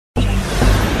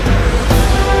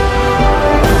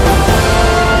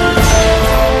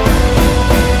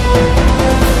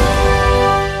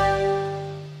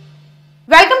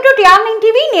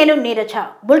నేను నీరజ.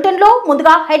 బులెటిన్ లో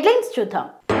ముందుగా హెడ్లైన్స్ చూద్దాం.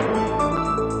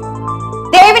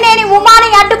 దేవినేని ఉమాని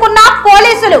అడ్డుకున్న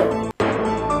పోలీసులు.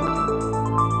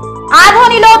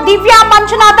 ఆధోనిలో దివ్య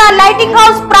మంజునాథ లైటింగ్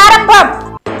హౌస్ ప్రారంభం.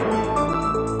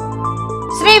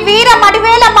 శ్రీ వీర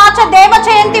మడివేల మాచ దేవ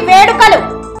జయంతి వేడుకలు.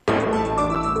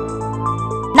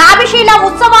 నాభిశీల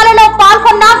ఉత్సవాలలో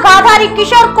పాల్గొన్న గాధారి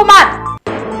కిషోర్ కుమార్.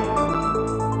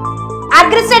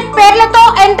 అగ్రిసెట్ పేర్లతో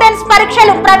ఎంట్రన్స్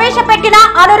పరీక్షలు ప్రవేశపెట్టిన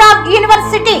అనురాగ్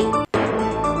యూనివర్సిటీ.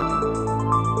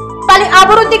 పలు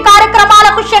అభివృద్ధి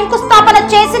కార్యక్రమాలకు శంకుస్థాపన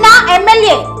చేసిన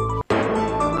ఎమ్మెల్యే.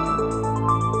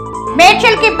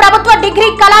 మేడ్చల్ కి ప్రభుత్వ డిగ్రీ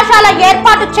కళాశాల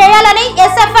ఏర్పాటు చేయాలని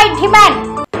ఎస్ఎఫ్ఐ డిమాండ్.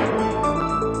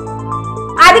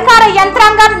 అధికార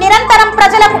యంత్రాంగం నిరంతరం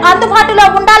ప్రజలకు అందుబాటులో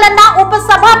ఉండాలన్న ఉప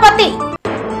సభాపతి.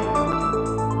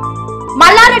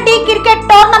 మల్లారెడ్డి క్రికెట్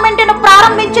టోర్నమెంట్ ను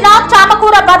ప్రారంభించిన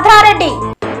చామకూర భద్రారెడ్డి.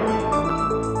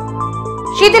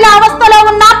 శిథిల అవస్థలో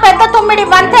ఉన్న పెద్ద తొమ్మిడి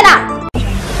వంతెన.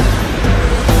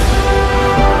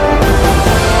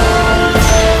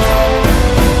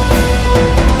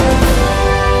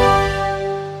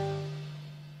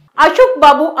 అశోక్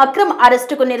బాబు అక్రమ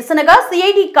అరెస్టుకు నిరసనగా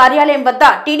సిఐడి కార్యాలయం వద్ద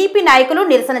టీడీపీ నాయకులు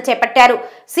నిరసన చేపట్టారు.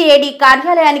 సిఐడి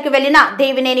కార్యాలయానికి వెళ్లిన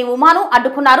దేవినేని ఉమాను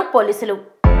అడ్డుకున్నారు పోలీసులు.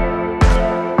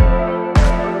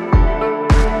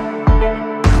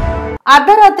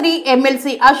 అర్ధరాత్రి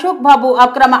ఎమ్మెల్సీ అశోక్ బాబు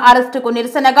అక్రమ అరెస్టుకు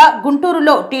నిరసనగా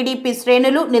గుంటూరులో టీడీపీ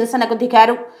శ్రేణులు నిరసనకు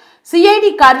దిగారు. సిఐడి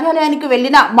కార్యాలయానికి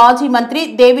వెళ్లిన మాజీ మంత్రి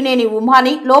దేవినేని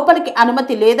ఉమాని లోపలికి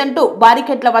అనుమతి లేదంటూ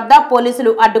బారికెట్ల వద్ద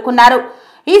పోలీసులు అడ్డుకున్నారు.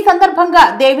 ఈ సందర్భంగా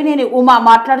దేవినేని ఉమా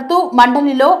మాట్లాడుతూ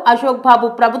మండలిలో అశోక్ బాబు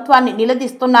ప్రభుత్వాన్ని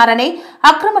నిలదీస్తున్నారని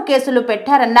అక్రమ కేసులు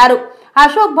పెట్టారన్నారు.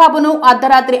 అశోక్ బాబును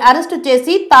అర్ధరాత్రి అరెస్టు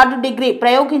చేసి థర్డ్ డిగ్రీ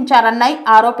ప్రయోగించారని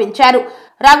ఆరోపించారు.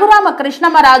 రఘురామ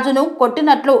కృష్ణమరాజును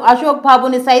కొట్టినట్లు అశోక్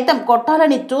బాబుని సైతం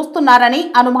కొట్టాలని చూస్తున్నారని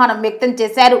అనుమానం వ్యక్తం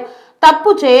చేశారు. తప్పు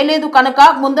చేయలేదు కనుక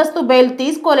ముందస్తు బెయిల్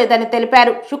తీసుకోలేదని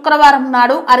తెలిపారు. శుక్రవారం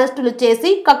నాడు అరెస్టులు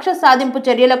చేసి కక్ష సాధింపు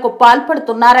చర్యలకు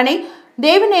పాల్పడుతున్నారని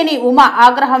దేవినేని ఉమా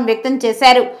ఆగ్రహం వ్యక్తం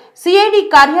చేశారు. సిఐడి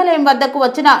కార్యాలయం వద్దకు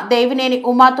వచ్చిన దేవినేని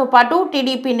ఉమాతో పాటు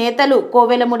టీడీపీ నేతలు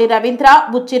కోవెలముడి రవీంద్ర,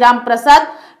 బుచ్చిరాం ప్రసాద్,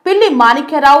 పిల్లి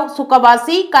మాణిక్యరావు,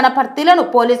 సుఖవాసి, కనపర్తిలను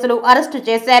పోలీసులు అరెస్టు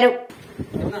చేశారు.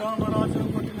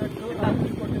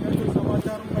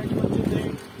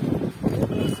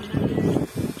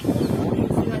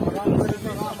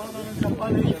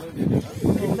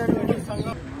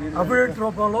 అఫిడవిట్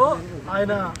రూపంలో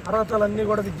ఆయన అర్హతలన్నీ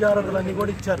కూడా విద్యార్హతలన్నీ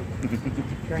కూడా ఇచ్చారు.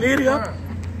 క్లియర్ గా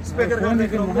స్పీకర్ గారి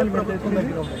దగ్గర ఉంది, ప్రభుత్వం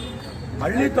దగ్గర ఉంది.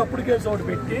 మళ్ళీ తప్పుడు కేసు ఒకటి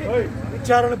పెట్టి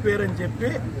విచారణ పేరు అని చెప్పి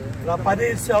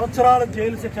 10 సంవత్సరాల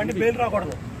జైలు శిక్ష, అంటే బెయిల్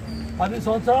రాకూడదు, 10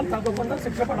 సంవత్సరాలు తగ్గకుండా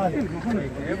శిక్ష పడాలి.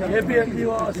 AP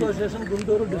NGO association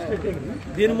Guntur district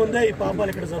దీని ముందే ఈ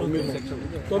పాపాలు ఇక్కడ జరుగుతుంది.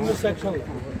 9 సెక్షన్లు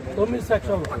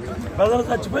ప్రజలు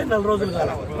చచ్చిపోయి 4 రోజులు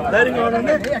కాదు. ధైర్యంగా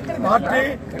ఉండండి. పార్టీ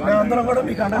మేమందరం కూడా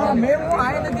మీకు అండగా మేము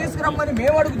ఆయన తీసుకురమ్మని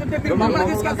మేము అడుగుతుంటే మీరు మమ్మల్ని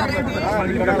తీసుకెళ్తారేంటి?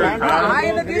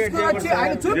 ఆయన తీసుకుని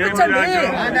ఆయన చూపించండి.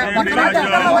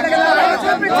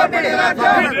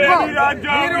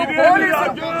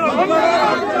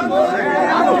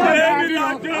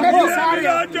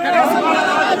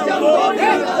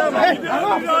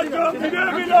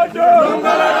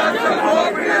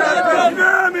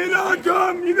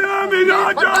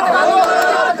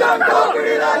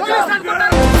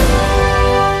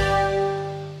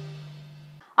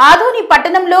 ఆధోని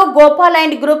పట్టణంలో గోపాల్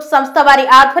అండ్ గ్రూప్ సంస్థ వారి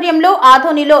ఆధ్వర్యంలో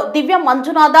ఆధోనిలో దివ్య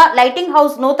మంజునాథ లైటింగ్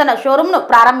హౌస్ నూతన షోరూమ్ ను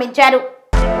ప్రారంభించారు.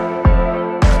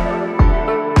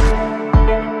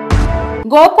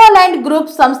 గోపాల్ అండ్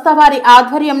గ్రూప్ సంస్థ వారి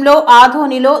ఆధ్వర్యంలో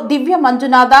ఆధోనిలో దివ్య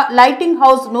మంజునాథ లైటింగ్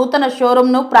హౌస్ నూతన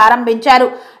షోరూమ్ ను ప్రారంభించారు.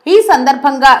 ఈ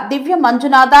సందర్భంగా దివ్య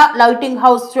మంజునాథ లైటింగ్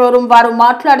హౌస్ షోరూమ్ వారు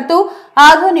మాట్లాడుతూ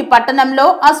ఆధోని పట్టణంలో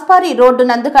అస్పారి రోడ్డు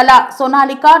నందుగల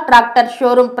సోనాలిక ట్రాక్టర్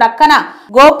షోరూమ్ ప్రక్కన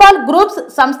గోపాల్ గ్రూప్స్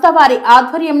సంస్థ వారి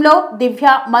ఆధ్వర్యంలో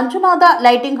దివ్య మంజునాథ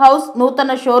లైటింగ్ హౌస్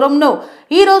నూతన షోరూమ్ ను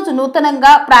ఈ రోజు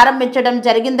నూతనంగా ప్రారంభించడం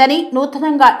జరిగిందని,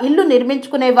 నూతనంగా ఇల్లు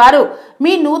నిర్మించుకునే వారు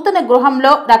మీ నూతన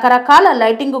గృహంలో రకరకాల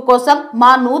లైటింగ్ కోసం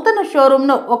మా నూతన షోరూమ్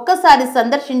ను ఒక్కసారి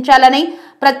సందర్శించాలని,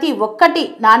 ప్రతి ఒక్కటి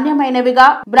నాణ్యమైనవిగా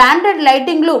బ్రాండెడ్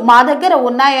లైటింగ్లు మా దగ్గర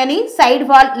ఉన్నాయని, side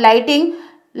wall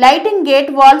lighting gate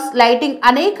walls lighting,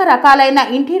 అనేక రకాలైన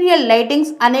ఇంటీరియర్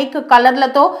లైటింగ్స్, అనేక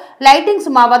కలర్లతో లైటింగ్స్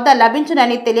మా వద్ద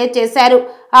లభించునని తెలియజేశారు.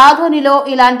 ఆధోనిలో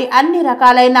ఇలాంటి అన్ని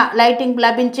రకాలైన లైటింగ్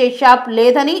లభించే షాప్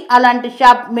లేదని, అలాంటి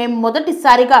షాప్ మేము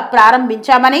మొదటిసారిగా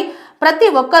ప్రారంభించామని, ప్రతి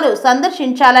ఒక్కరూ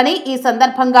సందర్శించాలని ఈ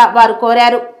సందర్భంగా వారు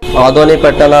కోరారు. ఆధోని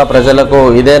పట్టణ ప్రజలకు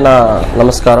ఇదే నా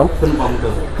నమస్కారం.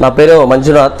 నా పేరు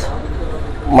మంజునాథ్.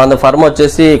 మన ఫర్మ్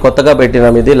వచ్చేసి కొత్తగా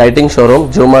పెట్టినాం. ఇది lighting showroom,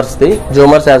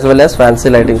 జూమర్స్ as well as fancy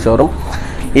lighting showroom.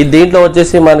 ఈ దీంట్లో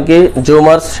వచ్చేసి మనకి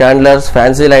జూమర్స్, షాండ్లర్స్,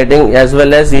 fancy lighting as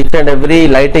well as each and every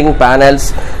lighting panels,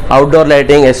 outdoor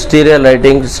lighting, exterior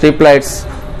lighting, strip lights,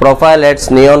 profile lights,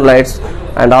 neon lights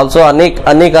and also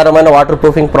అన్ని రకమైన వాటర్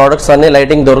ప్రూఫింగ్ ప్రోడక్ట్స్ అన్ని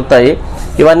lighting దొరుకుతాయి.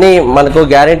 ఇవన్నీ మనకు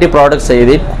గ్యారంటీ ప్రోడక్ట్స్.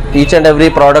 ఇది ఈచ్ అండ్ ఎవ్రీ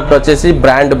ప్రోడక్ట్ వచ్చేసి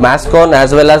brand మాస్కోన్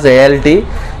as well as ALT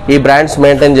ఈ brands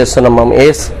maintain చేస్తున్నాం మనం.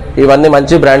 ఇవన్నీ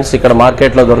మంచి బ్రాండ్స్ ఇక్కడ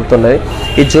మార్కెట్లో దొరుకుతున్నాయి.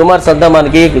 ఈ జూమర్స్ అంతా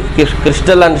మనకి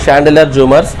క్రిస్టల్ అండ్ షాండిలియర్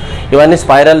జూమర్స్, ఇవన్నీ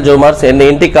స్పైరల్ జూమర్స్,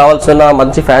 ఇంటికి కావాల్సిన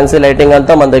మంచి ఫ్యాన్సీ లైటింగ్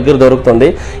అంతా మన దగ్గర దొరుకుతుంది.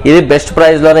 ఇది బెస్ట్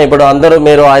ప్రైస్లోనే. ఇప్పుడు అందరూ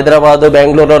మీరు హైదరాబాద్,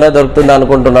 బెంగళూరులోనే దొరుకుతుంది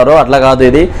అనుకుంటున్నారు, అట్లా కాదు.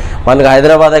 ఇది మనకు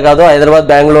హైదరాబాదే కాదు, హైదరాబాద్,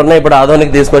 బెంగళూరునే ఇప్పుడు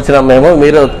ఆధునిక తీసుకొచ్చినాం మేము.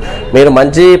 మీరు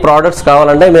మంచి ప్రోడక్ట్స్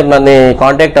కావాలంటే మీరు నన్ను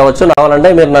కాంటాక్ట్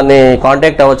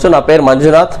అవ్వచ్చు. నా పేరు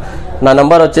మంజునాథ్. నా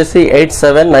నంబర్ వచ్చేసి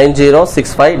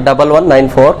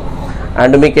 8790651194.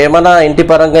 అండ్ మీకు ఏమైనా ఇంటి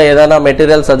పరంగా ఏదైనా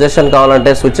మెటీరియల్ సజెషన్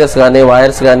కావాలంటే స్విచెస్ కానీ,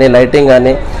 వైర్స్ కానీ, లైటింగ్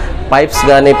కానీ, పైప్స్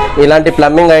కానీ, ఇలాంటి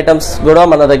ప్లంబింగ్ ఐటమ్స్ కూడా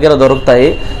మన దగ్గర దొరుకుతాయి.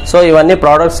 సో ఇవన్నీ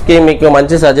ప్రోడక్ట్స్కి మీకు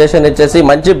మంచి సజెషన్ ఇచ్చేసి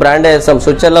మంచి బ్రాండే ఇస్తాం.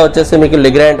 స్విచ్ల్లో వచ్చేసి మీకు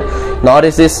లిగ్రాండ్,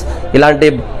 నారిసిస్ ఇలాంటి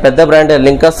పెద్ద బ్రాండ్,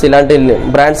 లింకస్ ఇలాంటి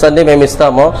బ్రాండ్స్ అన్నీ మేము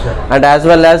ఇస్తాము. అండ్ యాజ్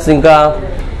వెల్ యాజ్ ఇంకా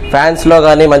ఫ్యాన్స్లో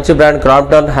కానీ మంచి బ్రాండ్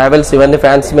క్రాంప్టన్, హ్యావెల్స్ ఇవన్నీ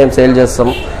ఫ్యాన్స్ మేము సేల్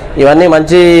చేస్తాం. ఇవన్నీ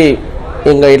మంచి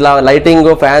ఇంకా ఇట్లా లైటింగ్,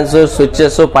 ఫ్యాన్స్,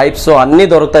 స్విచ్చెస్, పైప్స్ అన్నీ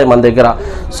దొరుకుతాయి మన దగ్గర.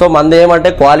 సో మనది ఏమంటే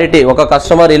క్వాలిటీ. ఒక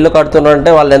కస్టమర్ ఇల్లు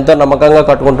కడుతున్నారంటే వాళ్ళు ఎంతో నమ్మకంగా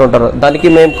కట్టుకుంటుంటారు. దానికి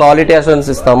మేము క్వాలిటీ అష్యూరెన్స్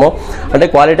ఇస్తాము. అంటే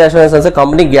క్వాలిటీ అష్యూరెన్స్ అంటే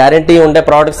కంపెనీ గ్యారంటీ ఉండే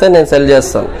ప్రోడక్ట్సే నేను సెల్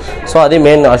చేస్తాను. సో అది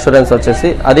మెయిన్ అష్యూరెన్స్ వచ్చేసి.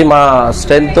 అది మా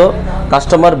స్ట్రెంగ్త్,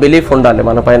 కస్టమర్ బిలీఫ్ ఉండాలి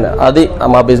మన పైన. అది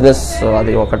మా బిజినెస్.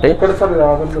 అది ఒకటి.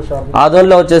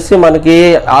 ఆదోన్లో వచ్చేసి మనకి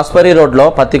ఆస్పరి రోడ్లో,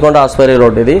 పత్తికొండ ఆస్పరి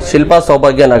రోడ్, ఇది శిల్పా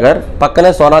సౌభాగ్య నగర్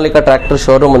పక్కనే సోనాలిక ట్రాక్టర్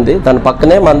షోరూమ్ ఉంది. దాని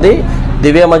పక్కనే మంది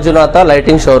దివ్య Manjunatha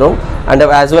lighting showroom and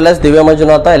as well as Divya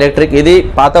Manjunatha electric. ఇది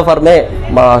పాత ఫర్మే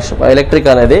మా ఎలక్ట్రిక్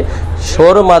అనేది.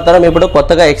 షోరూమ్ మాత్రం ఇప్పుడు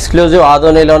కొత్తగా ఎక్స్క్లూజివ్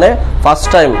ఆదోనిలోనే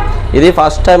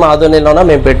ఫస్ట్ టైం ఆదోనిలోనే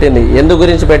మేము పెట్టింది. ఎందు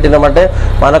గురించి పెట్టినామంటే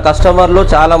మన కస్టమర్లు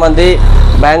చాలామంది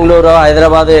బెంగళూరు,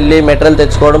 హైదరాబాద్ వెళ్ళి మెటీరియల్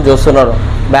తెచ్చుకోవడం చూస్తున్నారు.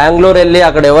 బెంగళూరు వెళ్ళి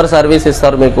అక్కడ ఎవరు సర్వీస్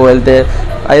ఇస్తారు మీకు? వెళ్తే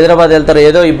హైదరాబాద్ వెళ్తారు,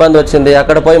 ఏదో ఇబ్బంది వచ్చింది,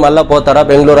 అక్కడ పోయి మళ్ళీ పోతారా?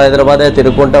 బెంగళూరు, హైదరాబాదే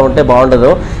తిరుగుకుంటూ ఉంటే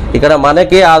బాగుండదు. ఇక్కడ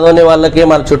మనకి ఆదోని వాళ్ళకి,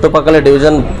 మన చుట్టుపక్కల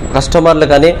డివిజన్ కస్టమర్లు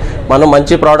కానీ మనం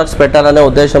మంచి ప్రోడక్ట్స్ పెట్టాలనే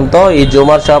ఉద్దేశంతో ఈ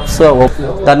జూమర్ షాప్స్.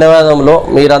 ధన్యవాదములు.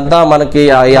 మీరంతా మనకి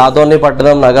ఈ ఆదోని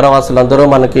పట్టణం నగరవాసులందరూ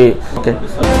మనకి ఓకే.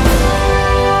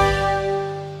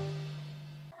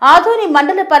 ఆదోని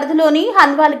మండల పరిధిలోని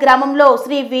హన్వాల్ గ్రామంలో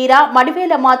శ్రీ వీర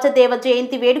మడివేల మాచదేవ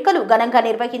జయంతి వేడుకలు ఘనంగా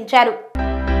నిర్వహించారు.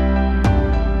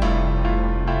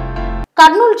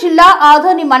 కర్నూలు జిల్లా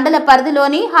ఆదోని మండల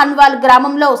పరిధిలోని హన్వాల్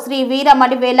గ్రామంలో శ్రీ వీర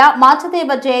మడివేల మాచదేవ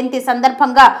జయంతి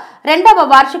సందర్భంగా 2వ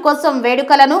వార్షికోత్సవం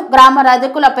వేడుకలను గ్రామ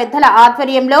రజకుల పెద్దల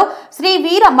ఆధ్వర్యంలో శ్రీ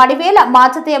వీర మడివేల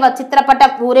మాచదేవ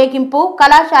చిత్రపటం ఊరేగింపు,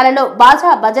 కళాశాలలో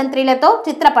బాజా భజంత్రీలతో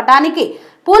చిత్రపటానికి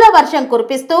పూల వర్షం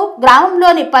కురిపిస్తూ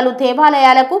గ్రామంలోని పలు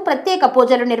దేవాలయాలకు ప్రత్యేక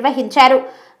పూజలు నిర్వహించారు.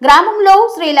 గ్రామంలో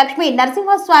శ్రీ లక్ష్మీ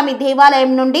నరసింహస్వామి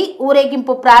దేవాలయం నుండి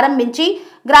ఊరేగింపు ప్రారంభించి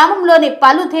గ్రామంలోని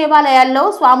పలు దేవాలయాల్లో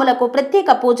స్వాములకు ప్రత్యేక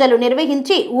పూజలు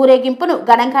నిర్వహించి ఊరేగింపును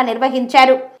ఘనంగా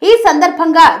నిర్వహించారు. ఈ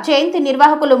సందర్భంగా జయంతి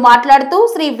నిర్వాహకులు మాట్లాడుతూ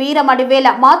శ్రీ వీర మడివేల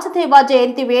మాచదేవ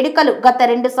జయంతి వేడుకలు గత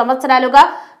 2 సంవత్సరాలుగా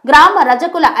గ్రామ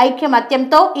రజకుల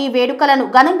ఐక్యమత్యంతో ఈ వేడుకలను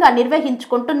ఘనంగా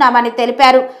నిర్వహించుకుంటున్నామని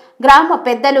తెలిపారు. గ్రామ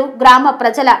పెద్దలు, గ్రామ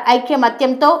ప్రజల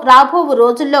ఐక్యమత్యంతో రాబోవు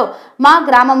రోజుల్లో మా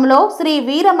గ్రామంలో శ్రీ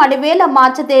వీర మడివేల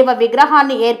మాచదేవ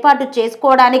విగ్రహాన్ని ఏర్పాటు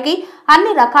చేసుకోవడానికి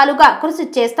అన్ని రకాలుగా కృషి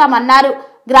చేస్తామన్నారు.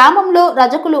 గ్రామంలో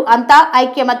రజకులు అంతా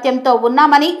ఐక్యమత్యంతో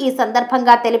ఉన్నామని ఈ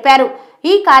సందర్భంగా తెలిపారు.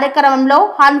 ఈ కార్యక్రమంలో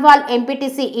హన్వాల్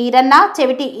ఎంపీటీసీ ఈరన్న,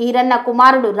 చెవిటి ఈరన్న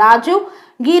కుమారుడు రాజు,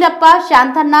 గీరప్ప,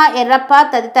 శాంతన్న, ఎర్రప్ప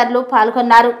తదితరులు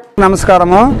పాల్గొన్నారు.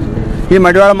 నమస్కారము. ఈ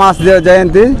మడివాడ మాసదేవ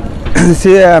జయంతి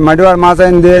ಮಡಿವಾಳ ಮಾಸ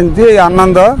ಜಯಂತಿ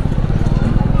 11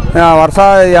 ವರ್ಷ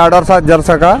 2 ವರ್ಷ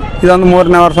ಜರ್ಸಕ ಇದೊಂದು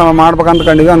 3ನೇ ವರ್ಷ ಮಾಡ್ಬೇಕಂತ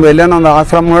ಕಂಡಿವಿ. ಒಂದು ಎಲ್ಲೇನೋ ಒಂದು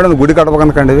ಆಶ್ರಮ ಮಾಡಿ ಒಂದು ಗುಡಿ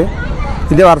ಕಟ್ಬೇಕಂತ ಕಂಡಿವಿ.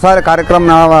 ಇದೇ ವರ್ಷ ಕಾರ್ಯಕ್ರಮ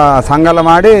ನಾವು ಸಂಗಲ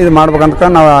ಮಾಡಿ ಇದು ಮಾಡ್ಬೇಕಂತ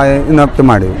ನಾವು ವಿನಂತಿ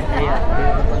ಮಾಡಿವಿ.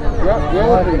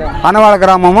 ಹನವಾಳ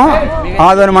ಗ್ರಾಮము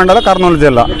ఆదోని మండల కర్నూలు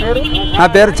జిల్లా. నా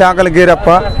పేరు చాకల గీరప్ప,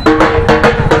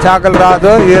 చాకల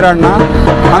రాజు, ఈరಣ್ణ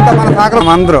అంతా మన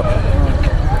శాఖలు అందరూ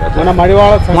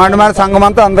మడివాడ సంఘం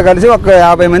అంతా కలిసి ఒక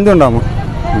 50 మంది ఉన్నాము.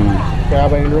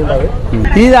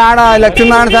 ఇది ఆడ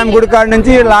లక్ష్మీనారాయణ స్వామి గుడి కాడి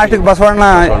నుంచి లాస్ట్కి బసవಣ್ణ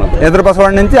ఎదురు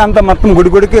బసవಣ್ణ నుంచి అంత మొత్తం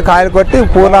గుడికి కాయలు కొట్టి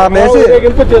పూలాలు వేసి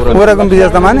ఊరేగింపు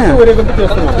చేస్తామని.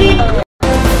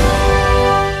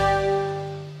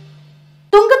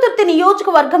 తుంగతుర్తి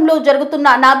నియోజకవర్గంలో జరుగుతున్న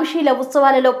నాభిశీల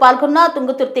ఉత్సవాలలో పాల్గొన్న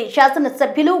తుంగతుర్తి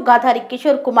శాసనసభ్యులు గాధారి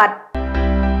కిషోర్ కుమార్.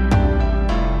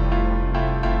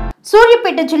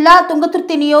 సూర్యాపేట జిల్లా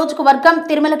తుంగతుర్తి నియోజకవర్గం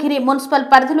తిరుమలగిరి మున్సిపల్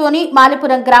పరిధిలోని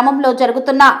మాలిపురం గ్రామంలో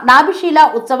జరుగుతున్న నాభిశీల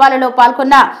ఉత్సవాలలో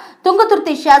పాల్గొన్న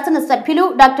తుంగతుర్తి శాసన సభ్యులు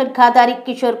డాక్టర్ ఖాదారి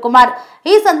కిషోర్ కుమార్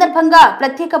ఈ సందర్భంగా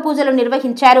ప్రత్యేక పూజలు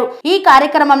నిర్వహించారు. ఈ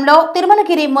కార్యక్రమంలో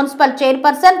Tirumalagiri municipal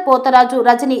chairperson Potharaju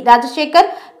Rajani Rajasekhar,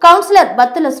 councillor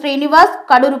Battula Srinivas,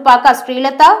 కడూరుపాక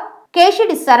Srilatha,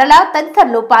 కేశిడి సరళ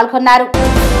తదితరులు పాల్గొన్నారు.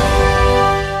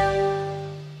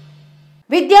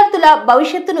 విద్యార్థుల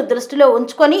భవిష్యత్తును దృష్టిలో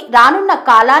ఉంచుకొని రానున్న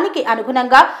కాలానికి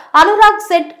అనుగుణంగా అనురాగ్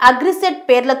సెట్, అగ్రిసెట్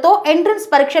పేర్లతో ఎంట్రన్స్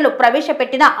పరీక్షలు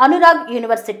ప్రవేశపెట్టిన అనురాగ్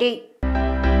యూనివర్సిటీ.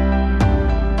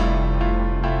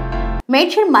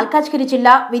 మేడ్చల్ మల్కాజ్గిరి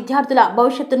జిల్లా విద్యార్థుల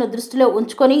భవిష్యత్తును దృష్టిలో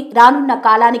ఉంచుకొని రానున్న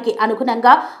కాలానికి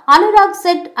అనుగుణంగా అనురాగ్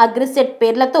సెట్, అగ్రిసెట్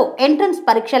పేర్లతో ఎంట్రన్స్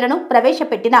పరీక్షలను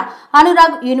ప్రవేశపెట్టిన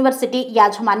అనురాగ్ యూనివర్సిటీ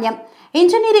యాజమాన్యం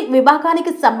ఇంజనీరింగ్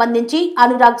విభాగానికి సంబంధించి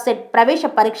అనురాగ్ సెట్ ప్రవేశ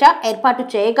పరీక్ష ఏర్పాటు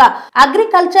చేయగా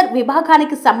అగ్రికల్చర్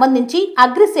విభాగానికి సంబంధించి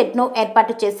అగ్రిసెట్ ను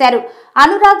ఏర్పాటు చేశారు.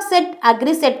 అనురాగ్ సెట్,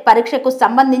 అగ్రిసెట్ పరీక్షకు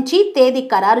సంబంధించి తేదీ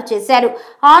ఖరారు చేశారు.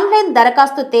 ఆన్లైన్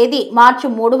దరఖాస్తు తేదీ మార్చి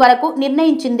 3 వరకు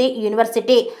నిర్ణయించింది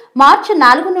యూనివర్సిటీ. మార్చి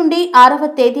 4 నుండి 6వ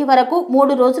తేదీ వరకు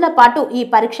 3 రోజుల పాటు ఈ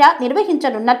పరీక్ష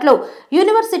నిర్వహించనున్నట్లు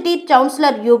యూనివర్సిటీ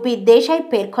కౌన్సిలర్ యుబి దేశాయ్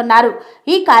పేర్కొన్నారు.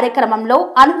 ఈ కార్యక్రమంలో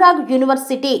Anurag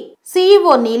university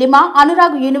CEO Neelima,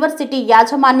 Anurag university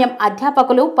యాజమాన్యం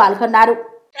అధ్యాపకులు పాల్గొన్నారు.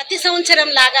 ప్రతి సంవత్సరం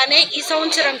లాగానే ఈ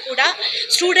సంవత్సరం కూడా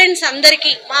స్టూడెంట్స్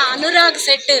అందరికీ మా అనురాగ్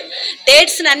సెట్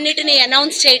డేట్స్ అన్నిటినీ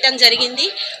అనౌన్స్ చేయటం జరిగింది.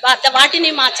 వాటిని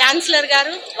మా ఛాన్సలర్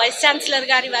గారు, వైస్ ఛాన్సలర్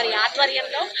గారి వారి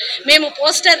ఆధ్వర్యంలో మేము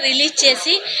పోస్టర్ రిలీజ్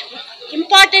చేసి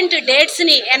ఇంపార్టెంట్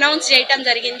డేట్స్ని అనౌన్స్ చేయటం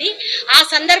జరిగింది. ఆ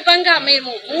సందర్భంగా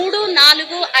మేము 3,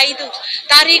 4, 5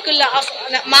 తారీఖుల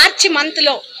మార్చి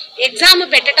మంత్లో ఎగ్జామ్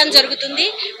పెట్టడం జరుగుతుంది.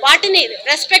 వాటిని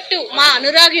రెస్పెక్టివ్ మా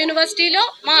అనురాగ్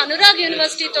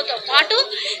యూనివర్సిటీతో పాటు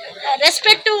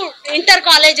రెస్పెక్టివ్ ఇంటర్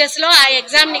కాలేజెస్లో ఆ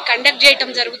ఎగ్జామ్ని కండక్ట్ చేయటం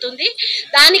జరుగుతుంది.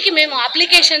 దానికి మేము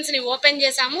అప్లికేషన్స్ని ఓపెన్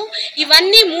చేశాము.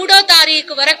 ఇవన్నీ 3వ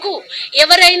తారీఖు వరకు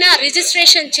ఎవరైనా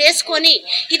రిజిస్ట్రేషన్ చేసుకొని,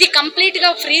 ఇది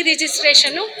కంప్లీట్గా ఫ్రీ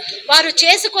రిజిస్ట్రేషను, వారు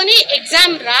చేసుకొని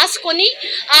ఎగ్జామ్ రాసుకొని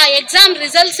ఆ ఎగ్జామ్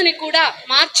రిజల్ట్స్ని కూడా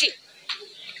మార్చి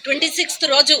 26th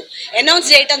రోజు అనౌన్స్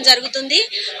చేయటం జరుగుతుంది.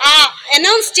 ఆ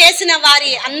అనౌన్స్ చేసిన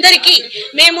వారి అందరికీ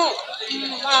మేము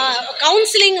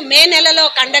కౌన్సిలింగ్ మే నెలలో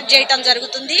కండక్ట్ చేయటం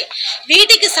జరుగుతుంది.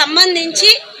 వీటికి సంబంధించి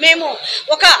మేము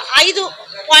ఒక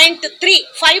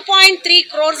 5.3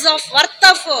 crores of worth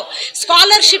of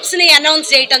స్కాలర్షిప్స్ని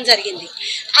announce చేయటం జరిగింది.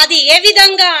 అది ఏ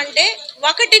విధంగా అంటే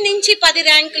 1 నుంచి 10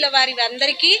 ర్యాంకుల వారి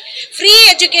అందరికీ ఫ్రీ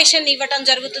ఎడ్యుకేషన్ ఇవ్వటం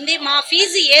జరుగుతుంది. మా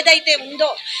ఫీజు ఏదైతే ఉందో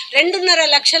 2.5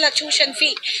 లక్షల ట్యూషన్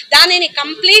ఫీ, దానిని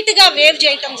కంప్లీట్గా వేవ్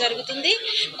చేయటం జరుగుతుంది.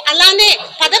 అలానే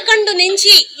 11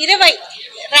 నుంచి 20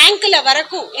 ర్యాంకుల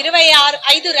వరకు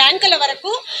 25 ర్యాంకుల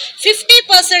వరకు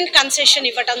 50% కన్సెషన్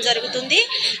ఇవ్వటం జరుగుతుంది.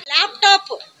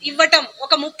 ల్యాప్టాప్ ఇవ్వటం,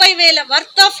 ఒక 30,000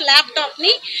 వర్త్ ఆఫ్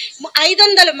ల్యాప్టాప్ని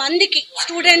 500 మందికి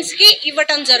స్టూడెంట్స్కి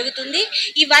ఇవ్వటం జరుగుతుంది.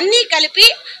 ఇవన్నీ కలిపి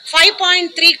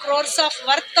 5.3 crores of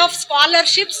worth of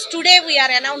scholarships today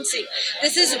we are announcing.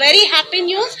 This is very happy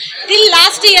news. Till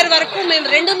last year వరకు మేము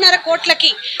 2.5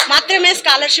 కోట్లకి మాత్రమే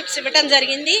స్కాలర్షిప్స్ ఇవ్వటం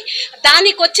జరిగింది.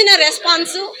 దానికి వచ్చిన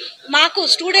రెస్పాన్సు మాకు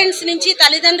స్టూడెంట్స్ నుంచి,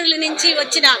 తల్లిదండ్రుల నుంచి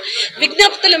వచ్చిన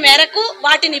విజ్ఞప్తుల మేరకు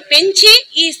వాటిని పెంచి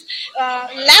ఈ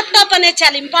ల్యాప్టాప్ అనేది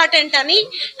చాలా ఇంపార్టెంట్ అని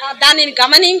దానిని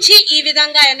గమనించి ఈ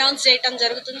విధంగా అనౌన్స్ చేయటం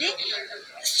జరుగుతుంది.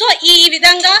 సో ఈ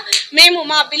విధంగా మేము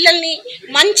మా పిల్లల్ని,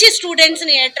 మంచి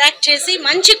స్టూడెంట్స్ని అట్రాక్ట్ చేసి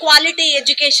మంచి క్వాలిటీ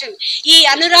ఎడ్యుకేషన్ ఈ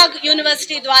అనురాగ్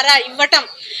యూనివర్సిటీ ద్వారా ఇవ్వటం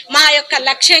మా యొక్క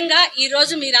లక్ష్యంగా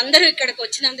ఈరోజు మీరందరూ ఇక్కడికి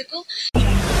వచ్చినందుకు.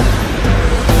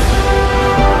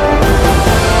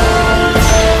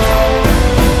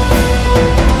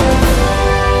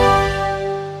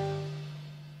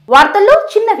 వార్తల్లో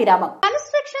చిన్న విరామం.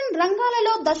 కన్స్ట్రక్షన్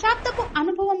రంగాలలో దశాబ్దపు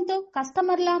అనుభవంతో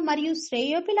కస్టమర్ల మరియు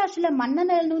శ్రేయోభిలాషుల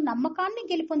మన్ననలను, నమ్మకాన్ని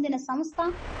గెలుపొందిన సంస్థ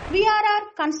విఆర్ఆర్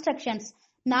కన్స్ట్రక్షన్స్.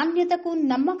 నాణ్యతకు,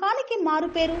 నమ్మకానికి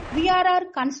మారుపేరు VRR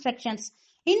constructions.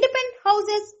 Independent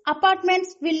houses,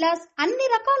 apartments, villas అన్ని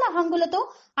రకాల హంగులతో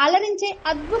అలరించే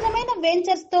అద్భుతమైన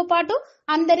వెంచర్స్ తో పాటు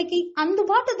అందరికీ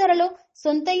అందుబాటు ధరలో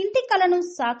సొంత ఇంటి కలను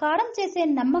సాకారం చేసే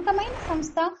నమ్మకమైన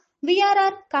సంస్థ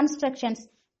VRR constructions.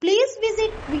 Please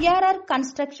visit VRR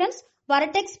Constructions,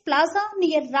 Varatex Plaza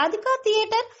near Radhika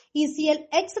Theatre, ECL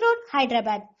X Road,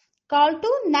 Hyderabad. Call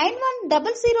to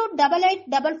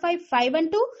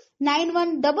 9100885551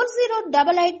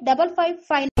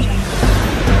 9100885559.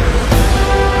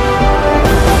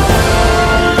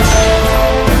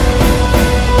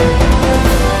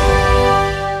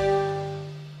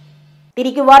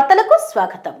 తిరిగి వార్తలకు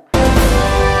స్వాగతం.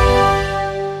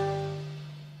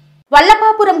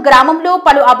 వల్లభాపురం గ్రామంలో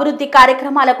పలు అభివృద్ధి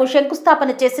కార్యక్రమాలకు శంకుస్థాపన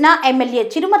చేసిన ఎమ్మెల్యే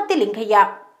చిరుమర్తి లింగయ్య.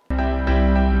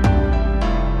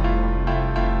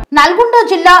 నల్గొండ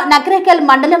జిల్లా నగరేకల్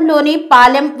మండలంలోని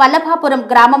పాలెం వల్లభాపురం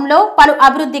గ్రామంలో పలు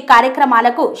అభివృద్ధి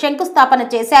కార్యక్రమాలకు శంకుస్థాపన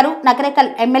చేశారు నగరేకల్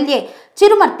ఎమ్మెల్యే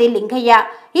చిరుమర్తి లింగయ్య.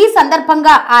 ఈ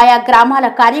సందర్భంగా ఆయా గ్రామాల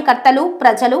కార్యకర్తలు,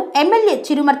 ప్రజలు ఎమ్మెల్యే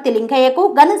చిరుమర్తి లింగయ్యకు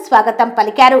ఘన స్వాగతం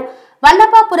పలికారు.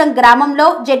 వల్లభాపురం గ్రామంలో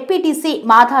జెడ్పీటీసీ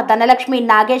మాధా ధనలక్ష్మి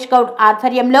నాగేష్ గౌడ్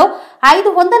ఆధ్వర్యంలో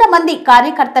 500 మంది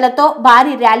కార్యకర్తలతో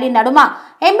భారీ ర్యాలీ నడుమ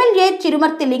ఎమ్మెల్యే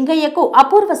చిరుమర్తి లింగయ్యకు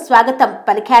అపూర్వ స్వాగతం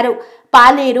పలికారు.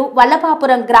 పాలేరు,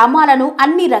 వల్లభాపురం గ్రామాలను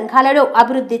అన్ని రంగాలలో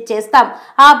అభివృద్ధి చేస్తాం,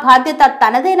 ఆ బాధ్యత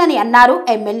తనదేనని అన్నారు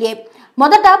ఎమ్మెల్యే.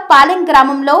 మొదట పాలెం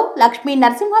గ్రామంలో లక్ష్మీ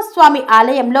నరసింహస్వామి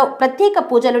ఆలయంలో ప్రత్యేక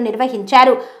పూజలు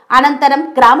నిర్వహించారు. అనంతరం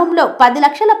గ్రామంలో 10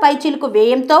 లక్షల పైచిలుకు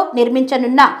వ్యయంతో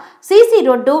నిర్మించనున్న సీసీ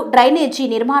రోడ్డు, డ్రైనేజీ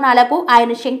నిర్మాణాలకు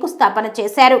ఆయన శంకుస్థాపన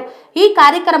చేశారు. ఈ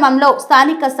కార్యక్రమంలో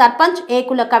స్థానిక సర్పంచ్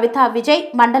ఏకుల కవితా విజయ్,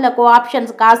 మండల కోఆప్షన్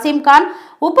కాసిం ఖాన్,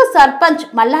 ఉప సర్పంచ్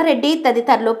మల్లారెడ్డి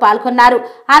తదితరులు పాల్గొన్నారు.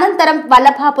 అనంతరం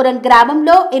వల్లభాపురం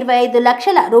గ్రామంలో 25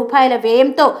 లక్షల రూపాయల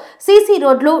వ్యయంతో సీసీ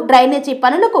రోడ్లు, డ్రైనేజీ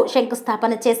పనులకు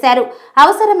శంకుస్థాపన చేశారు.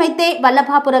 అవసరమైతే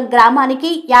వల్లభాపురం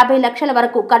గ్రామానికి 50 లక్షల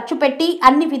వరకు ఖర్చు పెట్టి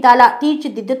అన్ని విధాలా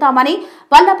తీర్చిదిద్దుతామని,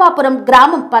 వల్లభాపురం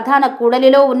గ్రామం ప్రధాన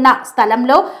కూడలిలో ఉన్న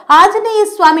స్థలంలో ఆంజనేయ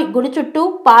స్వామి గుడి చుట్టూ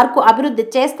పార్కు అభివృద్ధి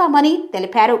చేస్తామని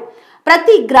తెలిపారు.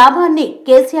 ప్రతి గ్రామాన్ని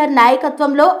కేసీఆర్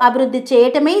నాయకత్వంలో అభివృద్ధి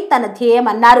చేయటమే తన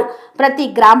ధ్యేయమన్నారు. ప్రతి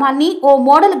గ్రామాన్ని ఓ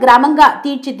మోడల్ గ్రామంగా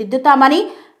తీర్చిదిద్దుతామని,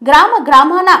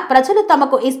 గ్రామాన ప్రజలు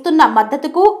తమకు ఇస్తున్న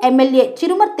మద్దతుకు ఎమ్మెల్యే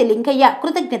చిరుమర్తి లింగయ్య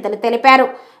కృతజ్ఞతలు తెలిపారు.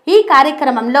 ఈ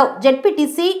కార్యక్రమంలో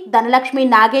జెడ్పీటీసీ ధనలక్ష్మి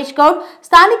నాగేష్ గౌడ్,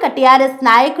 స్థానిక టీఆర్ఎస్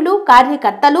నాయకులు,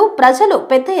 కార్యకర్తలు, ప్రజలు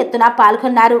పెద్ద ఎత్తున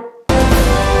పాల్గొన్నారు.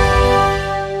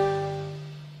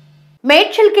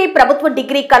 మేడ్చల్కి ప్రభుత్వ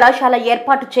డిగ్రీ కళాశాల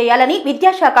ఏర్పాటు చేయాలని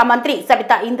విద్యాశాఖ మంత్రి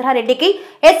సబితా ఇంద్రారెడ్డికి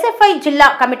ఎస్ఎఫ్ఐ జిల్లా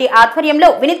కమిటీ ఆధ్వర్యంలో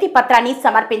వినతి పత్రాన్ని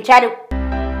సమర్పించారు.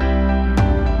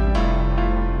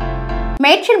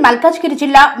 మేడ్చల్ మల్కాజ్గిరి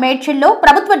జిల్లా మేడ్చల్లో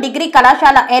ప్రభుత్వ డిగ్రీ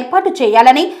కళాశాల ఏర్పాటు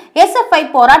చేయాలని ఎస్ఎఫ్ఐ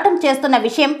పోరాటం చేస్తున్న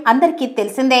విషయం అందరికీ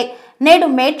తెలిసిందే. నేడు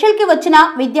మేడ్చల్కి వచ్చిన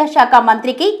విద్యాశాఖ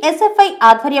మంత్రికి ఎస్ఎఫ్ఐ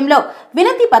ఆధ్వర్యంలో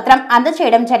వినతి పత్రం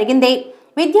అందజేయడం జరిగింది.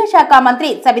 విద్యాశాఖ మంత్రి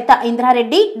సబితా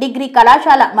ఇంద్రారెడ్డి డిగ్రీ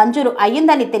కళాశాల మంజూరు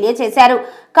అయ్యిందని తెలియజేశారు.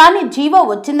 కానీ జీవో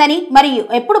వచ్చిందని, మరియు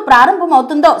ఎప్పుడు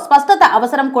ప్రారంభమవుతుందో స్పష్టత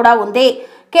అవసరం కూడా ఉంది.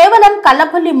 కేవలం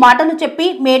కల్లపల్లి మాటలు చెప్పి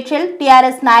మేడ్చల్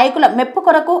టీఆర్ఎస్ నాయకుల మెప్పు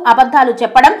కొరకు అబద్ధాలు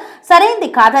చెప్పడం సరైంది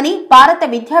కాదని భారత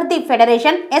విద్యార్థి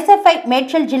ఫెడరేషన్ ఎస్ఎఫ్ఐ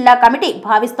మేడ్చల్ జిల్లా కమిటీ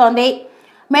భావిస్తోంది.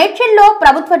 మేడ్చల్లో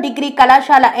ప్రభుత్వ డిగ్రీ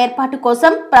కళాశాల ఏర్పాటు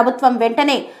కోసం ప్రభుత్వం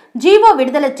వెంటనే జీవో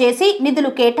విడుదల చేసి నిధులు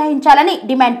కేటాయించాలని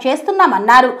డిమాండ్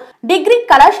చేస్తున్నామన్నారు. డిగ్రీ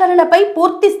కళాశాలలపై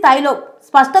పూర్తి స్థాయిలో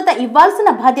స్పష్టత ఇవ్వాల్సిన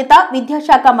బాధ్యత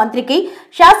విద్యాశాఖ మంత్రికి,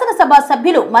 శాసనసభ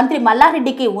సభ్యులు మంత్రి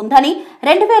మల్లారెడ్డికి ఉందని,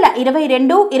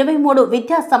 2022-23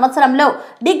 విద్యా సంవత్సరంలో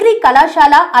డిగ్రీ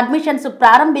కళాశాల అడ్మిషన్స్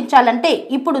ప్రారంభించాలంటే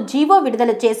ఇప్పుడు జీవో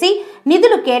విడుదల చేసి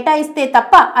నిధులు కేటాయిస్తే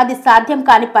తప్ప అది సాధ్యం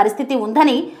కాని పరిస్థితి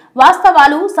ఉందని,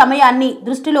 వాస్తవాలు, సమయాన్ని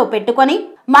దృష్టిలో పెట్టుకొని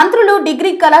మంత్రులు డిగ్రీ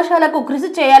కళాశాలకు కృషి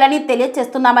చేయాలని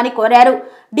తెలియజేస్తున్నామని కోరారు.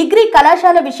 డిగ్రీ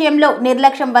కళాశాల విషయంలో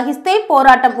నిర్లక్ష్యం వహిస్తే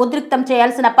పోరాటం ఉద్రిక్తం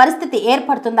చేయాల్సిన పరిస్థితి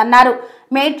ఏర్పడుతుందన్నారు.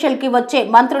 మేడ్చల్కి వచ్చే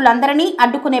మంత్రులందరినీ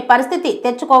అడ్డుకునే పరిస్థితి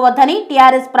తెచ్చుకోవద్దని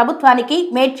టీఆర్ఎస్ ప్రభుత్వానికి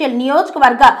మేడ్చల్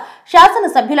నియోజకవర్గ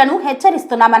శాసనసభ్యులను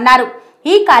హెచ్చరిస్తున్నామన్నారు.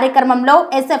 ఈ కార్యక్రమంలో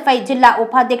ఎస్ఎఫ్ఐ జిల్లా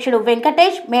ఉపాధ్యక్షుడు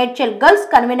వెంకటేష్, మేడ్చల్ గర్ల్స్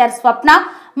కన్వీనర్ స్వప్న,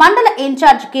 మండల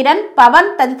ఇన్ఛార్జ్ కిరణ్, పవన్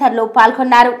తదితరులు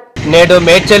పాల్గొన్నారు. నేడు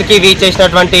మేడ్చల్కి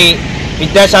చేసినటువంటి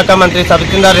విద్యాశాఖ మంత్రి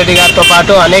సబితా రెడ్డి గారితో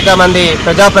పాటు అనేక మంది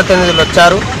ప్రజాప్రతినిధులు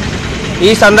వచ్చారు. ఈ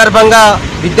సందర్భంగా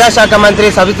విద్యాశాఖ మంత్రి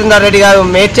సబితా రెడ్డి గారు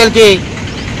మేడ్చల్కి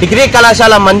డిగ్రీ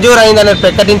కళాశాల మంజూరైందని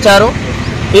ప్రకటించారు.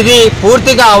 ఇది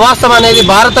పూర్తిగా అవాస్తవం అనేది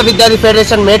భారత విద్యార్థి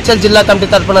ఫెడరేషన్ మేడ్చల్ జిల్లా కమిటీ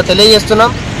తరఫున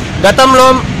తెలియజేస్తున్నాం. గతంలో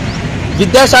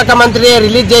విద్యాశాఖ మంత్రి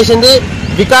రిలీజ్ చేసింది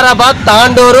వికారాబాద్,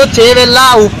 తాండూరు, చేవెళ్ళ,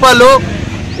 ఉప్పలు,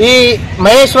 ఈ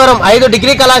మహేశ్వరం 5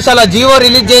 డిగ్రీ కళాశాల జీవో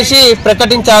రిలీజ్ చేసి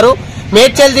ప్రకటించారు.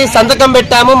 మేడ్చల్ది సంతకం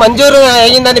పెట్టాము, మంజూరు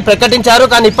అయ్యిందని ప్రకటించారు.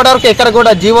 కానీ ఇప్పటివరకు ఎక్కడ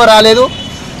కూడా జీవో రాలేదు.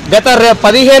 గత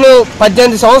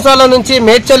 15-18 సంవత్సరాల నుంచి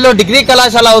మేడ్చల్లో డిగ్రీ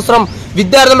కళాశాల అవసరం,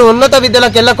 విద్యార్థులు ఉన్నత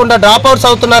విద్యలకు వెళ్లకుండా డ్రాప్ అవుట్స్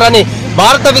అవుతున్నారని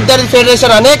భారత విద్యార్థి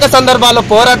ఫెడరేషన్ అనేక సందర్భాల్లో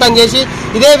పోరాటం చేసి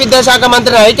ఇదే విద్యాశాఖ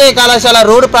మంత్రిని ఐటీఐ కళాశాల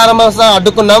రోడ్డు ప్రారంభోత్సవం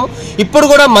అడ్డుకున్నాము. ఇప్పుడు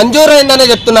కూడా మంజూరు అయిందనే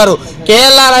చెప్తున్నారు.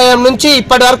 కేఎల్ఆర్ఐఎం నుంచి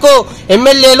ఇప్పటి వరకు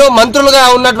ఎమ్మెల్యేలు, మంత్రులుగా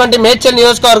ఉన్నటువంటి మేడ్చల్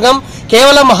నియోజకవర్గం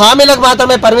కేవలం హామీలకు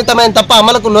మాత్రమే పరిమితమైన తప్ప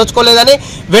అమలుకు నోచుకోలేదని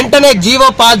వెంటనే జీవో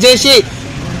పాస్ చేసి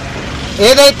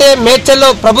ఏదైతే మేడ్చల్లో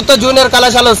ప్రభుత్వ జూనియర్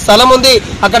కళాశాల స్థలం ఉంది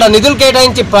అక్కడ నిధులు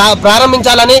కేటాయించి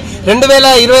ప్రారంభించాలని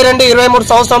 2022-23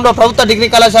 సంవత్సరంలో ప్రభుత్వ డిగ్రీ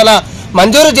కళాశాల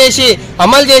మంజూరు చేసి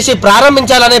అమలు చేసి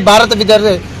ప్రారంభించాలని భారత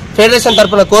విద్యార్థి ఫెడరేషన్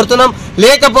తరఫున కోరుతున్నాం.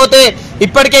 లేకపోతే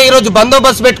ఇప్పటికే ఈరోజు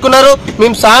బందోబస్తు పెట్టుకున్నారు.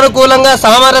 మేము సానుకూలంగా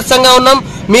సామరస్యంగా ఉన్నాం.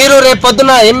 మీరు రేపు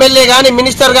పొద్దున ఎమ్మెల్యే కానీ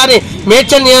మినిస్టర్ కానీ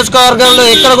మేడ్చల్ నియోజకవర్గంలో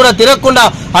ఎక్కడ కూడా తిరగకుండా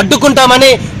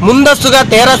అడ్డుకుంటామని ముందస్తుగా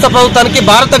తెరాస ప్రభుత్వానికి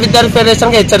భారత విద్యార్థి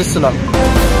ఫెడరేషన్ గా హెచ్చరిస్తున్నాం.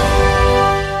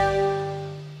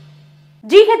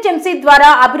 జీహెచ్ఎంసీ ద్వారా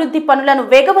అభివృద్ధి పనులను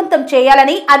వేగవంతం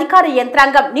చేయాలని అధికార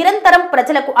యంత్రాంగం నిరంతరం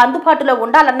ప్రజలకు అందుబాటులో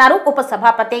ఉండాలన్నారు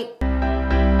ఉపసభాపతి.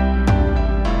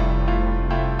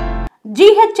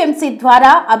 జీహెచ్ఎంసీ ద్వారా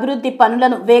అభివృద్ధి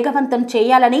పనులను వేగవంతం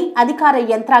చేయాలని అధికార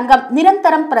యంత్రాంగం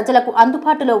నిరంతరం ప్రజలకు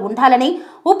అందుబాటులో ఉండాలని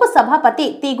ఉపసభాపతి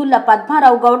తీగుళ్ల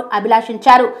పద్మారావు గౌడ్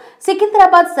అభిలాషించారు.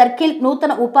 సికింద్రాబాద్ సర్కిల్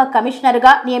నూతన ఉప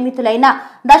కమిషనర్గా నియమితులైన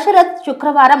దశరథ్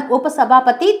శుక్రవారం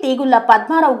ఉపసభాపతి తీగుళ్ల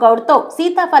పద్మారావు గౌడ్తో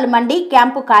సీతాఫల్ మండి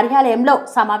క్యాంపు కార్యాలయంలో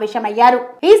సమావేశమయ్యారు.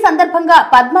 ఈ సందర్భంగా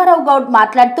పద్మారావు గౌడ్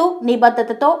మాట్లాడుతూ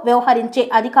నిబద్ధతతో వ్యవహరించే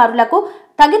అధికారులకు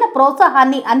తగిన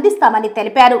ప్రోత్సాహాన్ని అందిస్తామని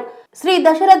తెలిపారు. శ్రీ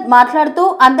దశరథ్ మాట్లాడుతూ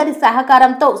అందరి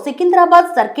సహకారంతో సికింద్రాబాద్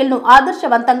సర్కిల్ ను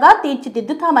ఆదర్శవంతంగా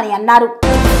తీర్చిదిద్దుతామని అన్నారు.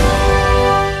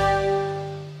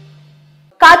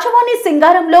 కాచవాని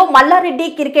సింగారంలో మల్లారెడ్డి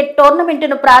క్రికెట్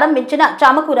టోర్నమెంటును ప్రారంభించిన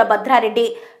చామకూర భద్రారెడ్డి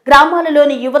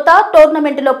గ్రామాలలోని యువత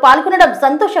టోర్నమెంటులో పాల్గొనడం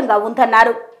సంతోషంగా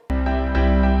ఉందన్నారు.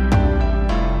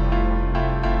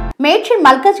 మేడ్చల్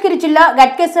మల్కాజ్గిరి జిల్లా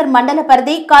గట్కేసర్ మండల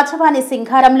పరిధి కాచవాని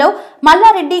సింగారంలో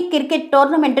మల్లారెడ్డి క్రికెట్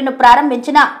టోర్నమెంటును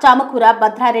ప్రారంభించిన చామకూర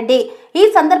భద్రారెడ్డి. ఈ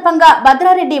సందర్భంగా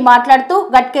భద్రారెడ్డి మాట్లాడుతూ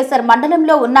గట్కేసర్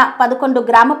మండలంలో ఉన్న 11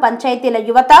 గ్రామ పంచాయతీల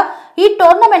యువత ఈ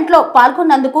టోర్నమెంట్లో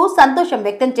పాల్గొన్నందుకు సంతోషం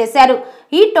వ్యక్తం చేశారు.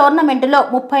 ఈ టోర్నమెంటులో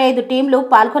 35 టీంలు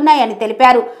పాల్గొన్నాయని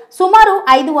తెలిపారు. సుమారు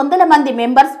 500 మంది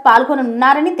మెంబర్స్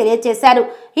పాల్గొననున్నారని తెలియజేశారు.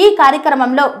 ఈ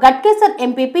కార్యక్రమంలో గట్కేసర్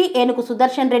ఎంపీపీ ఏనుగు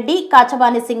సుదర్శన్ రెడ్డి,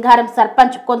 కాచవాని సింగారం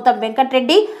సర్పంచ్ కొంతం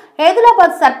వెంకట్రెడ్డి,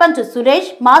 ఏదులాబాద్ సర్పంచ్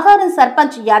సురేష్, మాధవరం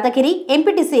సర్పంచ్ యాదగిరి,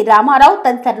 ఎంపీటీసీ రామారావు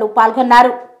తదితరులు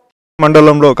పాల్గొన్నారు.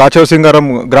 మండలంలో కాచవసింగారం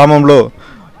గ్రామంలో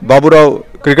బాబురావు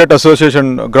క్రికెట్ అసోసియేషన్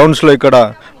గ్రౌండ్స్లో ఇక్కడ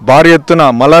భారీ ఎత్తున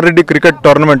మల్లారెడ్డి క్రికెట్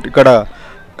టోర్నమెంట్ ఇక్కడ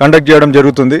కండక్ట్ చేయడం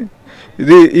జరుగుతుంది.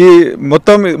 ఇది ఈ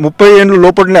మొత్తం 30 ఏళ్ళ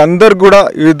లోపలనే అందరు కూడా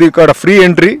ఇది ఇక్కడ ఫ్రీ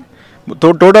ఎంట్రీ.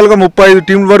 టోటల్గా 35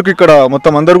 టీంల వరకు ఇక్కడ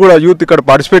మొత్తం అందరు కూడా యూత్ ఇక్కడ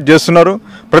పార్టిసిపేట్ చేస్తున్నారు.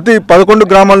 ప్రతి 11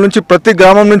 గ్రామాల నుంచి ప్రతి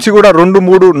గ్రామం నుంచి కూడా 2,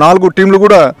 3, 4 టీంలు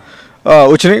కూడా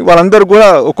వచ్చినాయి. వాళ్ళందరూ కూడా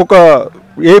ఒక్కొక్క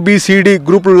ఏబిసిడి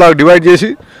గ్రూపులు లాగా డివైడ్ చేసి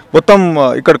మొత్తం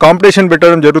ఇక్కడ కాంపిటీషన్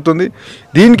పెట్టడం జరుగుతుంది.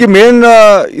 దీనికి మెయిన్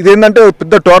ఇదేంటంటే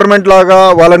పెద్ద టోర్నమెంట్ లాగా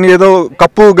వాళ్ళని ఏదో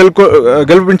కప్పు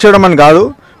గెలిపించడం అని కాదు.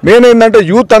 మెయిన్ ఏంటంటే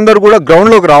యూత్ అందరూ కూడా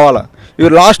గ్రౌండ్లోకి రావాలా. ఇవి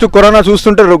లాస్ట్ కరోనా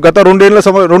చూస్తుంటే గత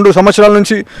 2 సంవత్సరాల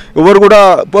నుంచి ఎవరు కూడా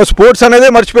స్పోర్ట్స్ అనేదే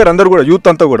మర్చిపోయారు అందరు కూడా, యూత్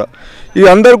అంతా కూడా. ఈ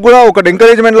అందరు కూడా ఒక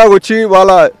ఎంకరేజ్మెంట్ లాగా వచ్చి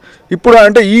వాళ్ళ ఇప్పుడు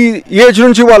అంటే ఈ ఏజ్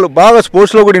నుంచి వాళ్ళు బాగా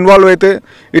స్పోర్ట్స్లో కూడా ఇన్వాల్వ్ అయితే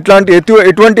ఇట్లాంటి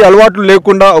ఎటువంటి అలవాట్లు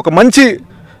లేకుండా ఒక మంచి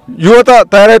యువత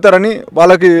తయారవుతారని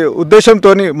వాళ్ళకి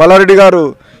ఉద్దేశంతో మల్లారెడ్డి గారు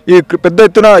ఈ పెద్ద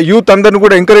ఎత్తున యూత్ అందరిని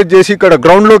కూడా ఎంకరేజ్ చేసి ఇక్కడ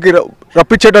గ్రౌండ్లోకి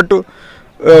రప్పించేటట్టు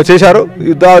చేశారు.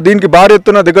 దీనికి భారీ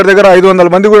ఎత్తున దగ్గర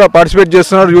 500 మంది కూడా పార్టిసిపేట్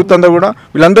చేస్తున్నారు యూత్ అందరూ కూడా.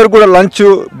 వీళ్ళందరూ కూడా లంచ్,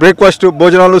 బ్రేక్ఫాస్ట్,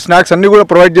 భోజనాలు, స్నాక్స్ అన్నీ కూడా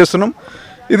ప్రొవైడ్ చేస్తున్నాం.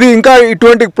 ఇది ఇంకా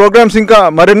ఇటువంటి ప్రోగ్రామ్స్ ఇంకా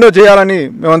మరెన్నో చేయాలని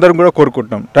మేమందరం కూడా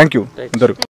కోరుకుంటున్నాం. థ్యాంక్ యూ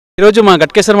అందరూ. ఈరోజు మా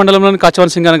గట్కేసర్ మండలంలోని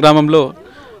కాచవాని సింగారం గ్రామంలో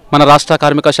మన రాష్ట్ర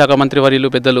కార్మిక శాఖ మంత్రి వర్యులు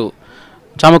పెద్దలు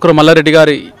చామకూర మల్లారెడ్డి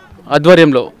గారి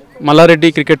ఆధ్వర్యంలో మల్లారెడ్డి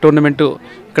క్రికెట్ టోర్నమెంటు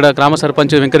ఇక్కడ గ్రామ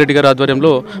సర్పంచ్ వెంకరెడ్డి గారి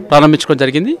ఆధ్వర్యంలో ప్రారంభించడం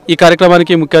జరిగింది. ఈ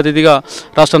కార్యక్రమానికి ముఖ్య అతిథిగా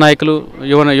రాష్ట్ర నాయకులు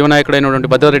యువ నాయకుడైనటువంటి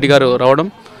భద్రారెడ్డి గారు రావడం,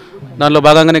 దానిలో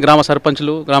భాగంగానే గ్రామ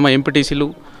సర్పంచులు, గ్రామ ఎంపీటీసీలు,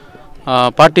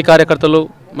 పార్టీ కార్యకర్తలు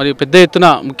మరియు పెద్ద ఎత్తున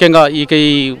ముఖ్యంగా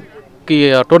ఈ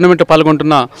టోర్నమెంట్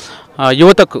పాల్గొంటున్న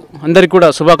యువతకు అందరికీ కూడా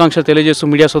శుభాకాంక్షలు తెలియజేస్తూ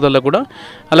మీడియా సోదరులకు కూడా.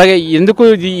 అలాగే ఎందుకు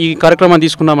ఈ కార్యక్రమాన్ని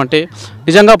తీసుకున్నామంటే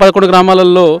నిజంగా 11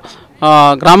 గ్రామాలలో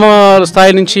గ్రామ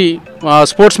స్థాయి నుంచి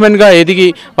స్పోర్ట్స్మెన్గా ఎదిగి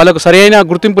వాళ్ళకు సరైన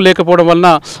గుర్తింపు లేకపోవడం వలన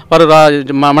వారు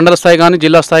మండల స్థాయి కానీ,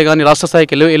 జిల్లా స్థాయి కానీ, రాష్ట్ర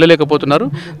స్థాయికి వెళ్ళలేకపోతున్నారు.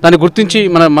 దాన్ని గుర్తించి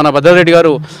మన భద్రారెడ్డి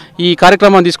గారు ఈ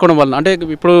కార్యక్రమాన్ని తీసుకోవడం వలన అంటే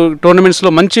ఇప్పుడు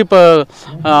టోర్నమెంట్స్లో మంచి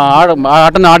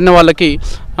ఆటను ఆడిన వాళ్ళకి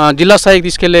జిల్లా స్థాయికి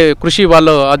తీసుకెళ్లే కృషి వాళ్ళ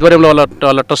ఆధ్వర్యంలో,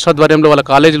 వాళ్ళ ట్రస్ట్ ఆధ్వర్యంలో వాళ్ళ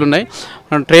కాలేజీలు ఉన్నాయి,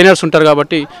 ట్రైనర్స్ ఉంటారు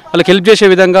కాబట్టి వాళ్ళకి హెల్ప్ చేసే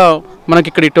విధంగా మనకి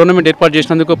ఇక్కడ ఈ టోర్నమెంట్ ఏర్పాటు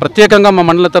చేసినందుకు ప్రత్యేకంగా మా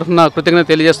మండల తరఫున కృతజ్ఞత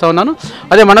తెలియజేస్తా ఉన్నాను.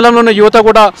 అదే మండలంలో ఉన్న యువత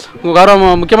కూడా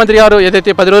గౌరవ ముఖ్యమంత్రి గారు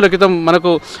ఏదైతే 10 రోజుల క్రితం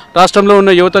మనకు రాష్ట్రంలో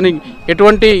ఉన్న యువతని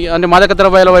ఎటువంటి అంటే మాదక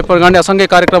ద్రవ్యాల వైపు కానీ అసంఘిక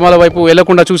కార్యక్రమాల వైపు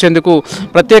వెళ్లకుండా చూసేందుకు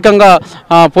ప్రత్యేకంగా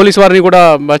పోలీసు వారిని కూడా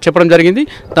చెప్పడం జరిగింది.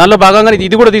 దానిలో భాగంగా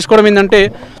ఇది కూడా తీసుకోవడం ఏంటంటే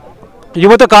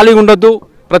యువత ఖాళీగా ఉండొద్దు,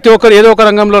 ప్రతి ఒక్కరు ఏదో ఒక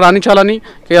రంగంలో రాణించాలని,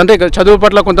 అంటే చదువు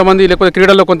పట్ల కొంతమంది లేకపోతే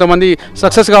క్రీడల్లో కొంతమంది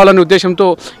సక్సెస్ కావాలనే ఉద్దేశంతో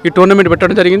ఈ టోర్నమెంట్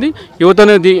పెట్టడం జరిగింది.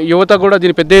 యువత కూడా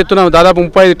దీని పెద్ద ఎత్తున దాదాపు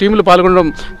 35 టీంలు పాల్గొనడం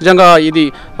నిజంగా ఇది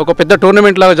ఒక పెద్ద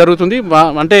టోర్నమెంట్ లాగా జరుగుతుంది.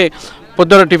 అంటే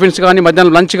పొద్దున టిఫిన్స్ కానీ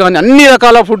మధ్యాహ్నం లంచ్ కానీ అన్ని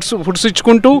రకాల ఫుడ్స్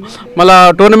ఇచ్చుకుంటూ మళ్ళీ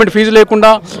టోర్నమెంట్ ఫీజు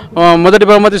లేకుండా మొదటి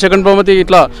బహుమతి సెకండ్ బహుమతి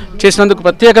ఇట్లా చేసినందుకు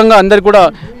ప్రత్యేకంగా అందరికీ కూడా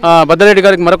భద్రారెడ్డి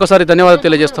గారికి మరొకసారి ధన్యవాదాలు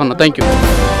తెలియజేస్తున్నాను. Thank you.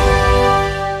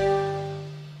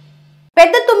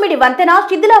 పెద్ద తుమ్మిడి వంతెన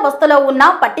శిథిలావస్థలో ఉన్నా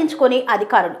పట్టించుకొని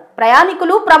అధికారులు,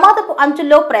 ప్రయాణికులు ప్రమాదపు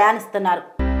అంచుల్లో ప్రయాణిస్తున్నారు.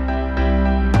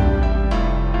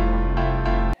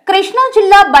 కృష్ణా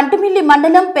జిల్లా బంటిమిల్లి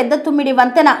మండలం పెద్ద తుమ్మిడి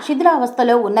వంతెన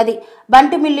శిథిలావస్థలో ఉన్నది.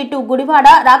 బంటిమిల్లి టు గుడివాడ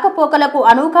రాకపోకలకు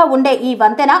అనువుగా ఉండే ఈ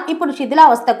వంతెన ఇప్పుడు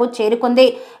శిథిలావస్థకు చేరుకుంది.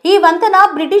 ఈ వంతెన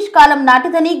బ్రిటిష్ కాలం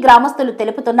నాటిదని గ్రామస్తులు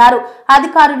తెలుపుతున్నారు.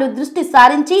 అధికారులు దృష్టి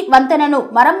సారించి వంతెనను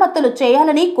మరమ్మతులు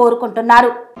చేయాలని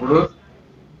కోరుకుంటున్నారు.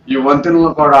 ఈ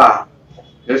వంతెనలు కూడా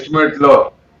ఎస్టిమేట్ లో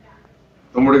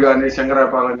తుమ్ముడు కానీ,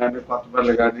 శంకరాపాలెం కానీ,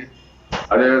 కొత్తపల్లి కానీ,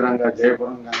 అదేవిధంగా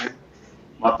జయపురం కానీ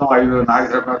మొత్తం 5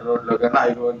 నాగేశ్వరపేట రోడ్లో కానీ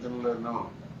 5 వంతెనలను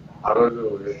ఆ రోజు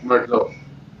ఎస్టిమేట్ లో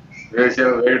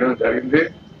వేయడం జరిగింది.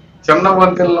 చిన్న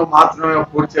వంతెనలు మాత్రమే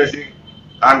పూర్తి చేసి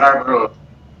కాంట్రాక్టర్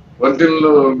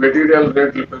వంతెనలు మెటీరియల్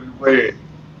రేట్లు పెరిగిపోయి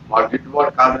మాకు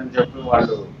గిట్టుబాటు కాదని చెప్పి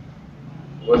వాళ్ళు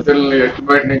వంతెనలు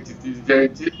ఎస్టిమేట్ నుంచి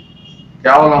తీసేయించి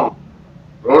కేవలం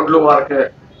రోడ్లు వరకే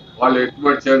వాళ్ళు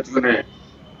ఎస్టిమేట్ చేయించుకుని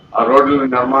ఆ రోడ్లను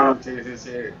నిర్మాణం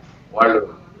చేసేసి వాళ్ళు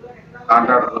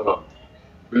కాంట్రాక్టర్లు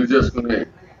బిల్ చేసుకుని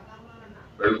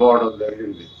వెళ్ళిపోవడం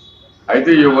జరిగింది. అయితే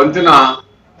ఈ వంతెన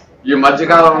ఈ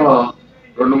మధ్యకాలంలో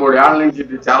 2-3 ఏళ్ల నుంచి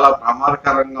ఇది చాలా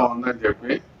ప్రమాదకరంగా ఉందని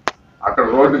చెప్పి అక్కడ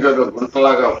రోడ్డు కదా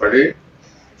గుంటలాగా పడి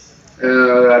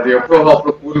అది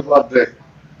ఎప్పుడప్పుడు కూలిపోద్ది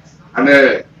అనే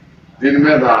దీని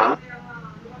మీద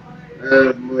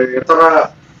ఇతర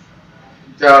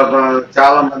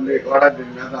చాలా మంది కూడా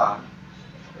దీని మీద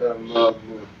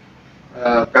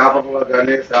పేపర్లో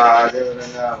కానీ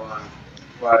అదేవిధంగా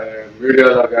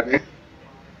మీడియాలో కానీ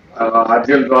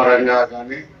అర్జీల ద్వారా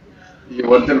కానీ ఈ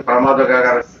వంతెన ప్రమాదకర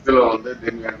స్థితిలో ఉంది,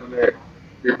 దీన్ని వెంటనే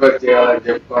రిపేర్ చేయాలని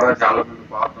చెప్పి కూడా చాలా మంది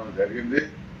కోరడం జరిగింది.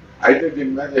 అయితే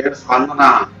దీని మీద ఏ స్పందన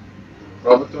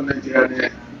ప్రభుత్వం నుంచి కానీ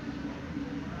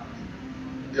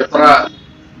ఇతర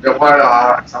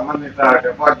సంబంధిత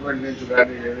డిపార్ట్మెంట్ నుంచి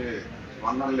కానీ ఏమి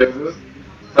స్పందన లేదు.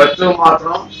 ప్రస్తుతం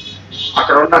మాత్రం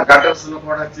అక్కడ ఉన్న గటర్స్ ను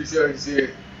కూడా తీసివేసి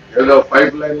ఏదో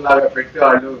పైప్ లైన్ లాగా పెట్టి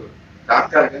వాళ్ళు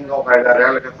తాత్కాలికంగా ఒక 5-6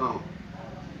 ఏళ్ల క్రితం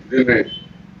దీన్ని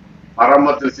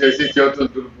మరమ్మతులు చేసి చేతులు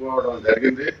దులుపుకోవడం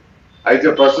జరిగింది. అయితే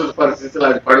ప్రస్తుత పరిస్థితులు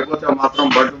అది పడిపోతే మాత్రం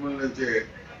బంటిమిల్లి నుంచి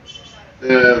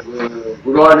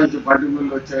గుడివాడ నుంచి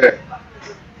బంటిమిల్లి వచ్చే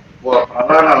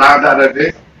ప్రధాన రహదారి అది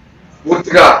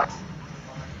పూర్తిగా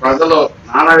ప్రజలు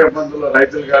నానా ఇబ్బందులు,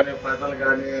 రైతులు కానీ, ప్రజలు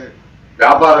కానీ,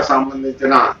 వ్యాపార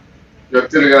సంబంధించిన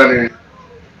వ్యక్తులు కానీ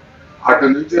అటు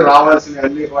నుంచి రావాల్సిన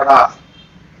అన్ని కూడా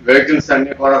వెహికల్స్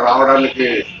అన్ని కూడా రావడానికి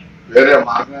వేరే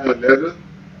మార్గం లేదు.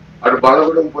 అటు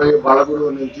బలగూడెం పోయి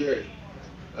బలగూడెం నుంచి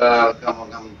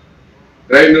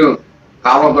ట్రైన్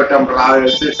కామగొట్టం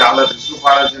రావేసి చాలా రిస్క్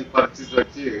పడాల్సిన పరిస్థితి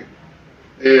వచ్చి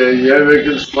ఏ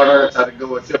వెహికల్స్ కూడా సరిగ్గా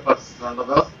వచ్చే పరిస్థితి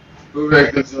ఉండదు. 2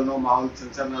 వెహికల్స్ మామూలు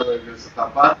చిన్న వెహికల్స్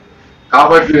తప్ప.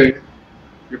 కాబట్టి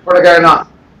ఇప్పటికైనా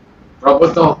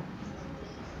ప్రభుత్వం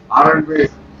R&B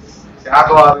శాఖ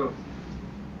వారు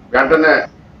వెంటనే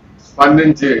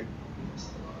స్పందించి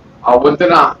ఆ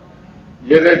వంతెన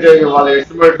ఏదైతే వాళ్ళ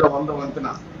ఎస్టిమేట్ లో ఉందో వంతెన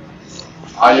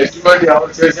ఆ ఎస్టిమేట్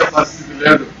ఎవరు చేసే పరిస్థితి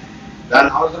లేదు. దాని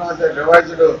అవసరం అయితే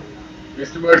రివైజ్డ్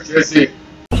ఎస్టిమేట్ చేసి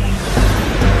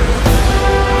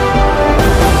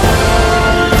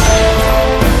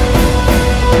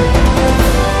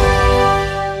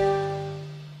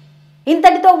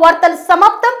ఇంతటితో వార్తలు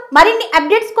సమాప్తం. మరిన్ని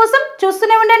అప్డేట్స్ కోసం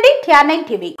చూస్తూనే ఉండండి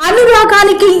TR9TV.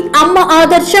 అనురాగానికి అమ్మ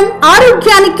ఆదర్శం,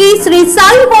 ఆరోగ్యానికి Shri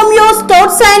Sai homeo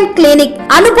stores and clinic.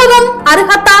 అనుభవం,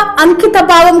 అర్హత, అంకిత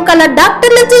భావం కల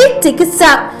డాక్టర్లచే చికిత్స.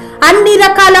 అన్ని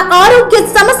రకాల ఆరోగ్య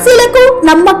సమస్యలకు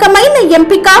నమ్మకమైన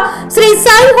ఎంపిక Shri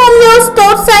Sai homeo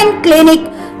stores and clinic.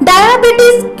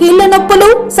 Diabetes, కీళ్ల నొప్పులు,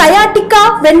 సయాటికా,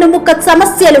 వెన్నుముక్క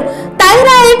సమస్యలు,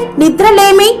 థైరాయిడ్,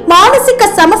 నిద్రలేమి, మానసిక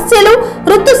సమస్యలు,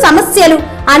 ఋతు సమస్యలు,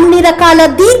 అన్ని రకాల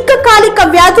దీర్ఘకాలిక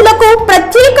వ్యాధులకు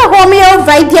ప్రత్యేక హోమియో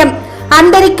వైద్యం.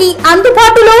 అందరికీ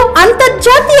అందుబాటులో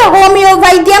అంతర్జాతీయ హోమియో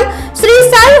వైద్యం Shri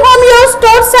Sai homeo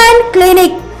stores and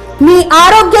clinic. మీ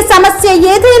ఆరోగ్య సమస్య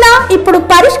ఏదైనా ఇప్పుడు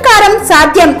పరిష్కారం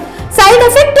సాధ్యం. సైడ్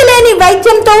ఎఫెక్ట్ లేని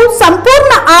వైద్యంతో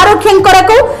సంపూర్ణ ఆరోగ్యం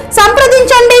కొరకు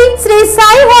సంప్రదించండి Shri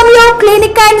Sai homeo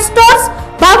clinic and stores,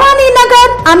 Bhavani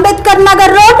Nagar, Ambedkar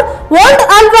Nagar road, old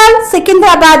Alwal,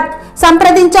 Secunderabad.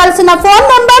 సంప్రదించాల్సిన phone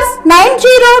numbers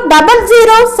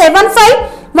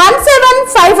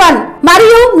 9000751751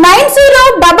 మరియు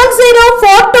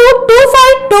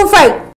 9000422525.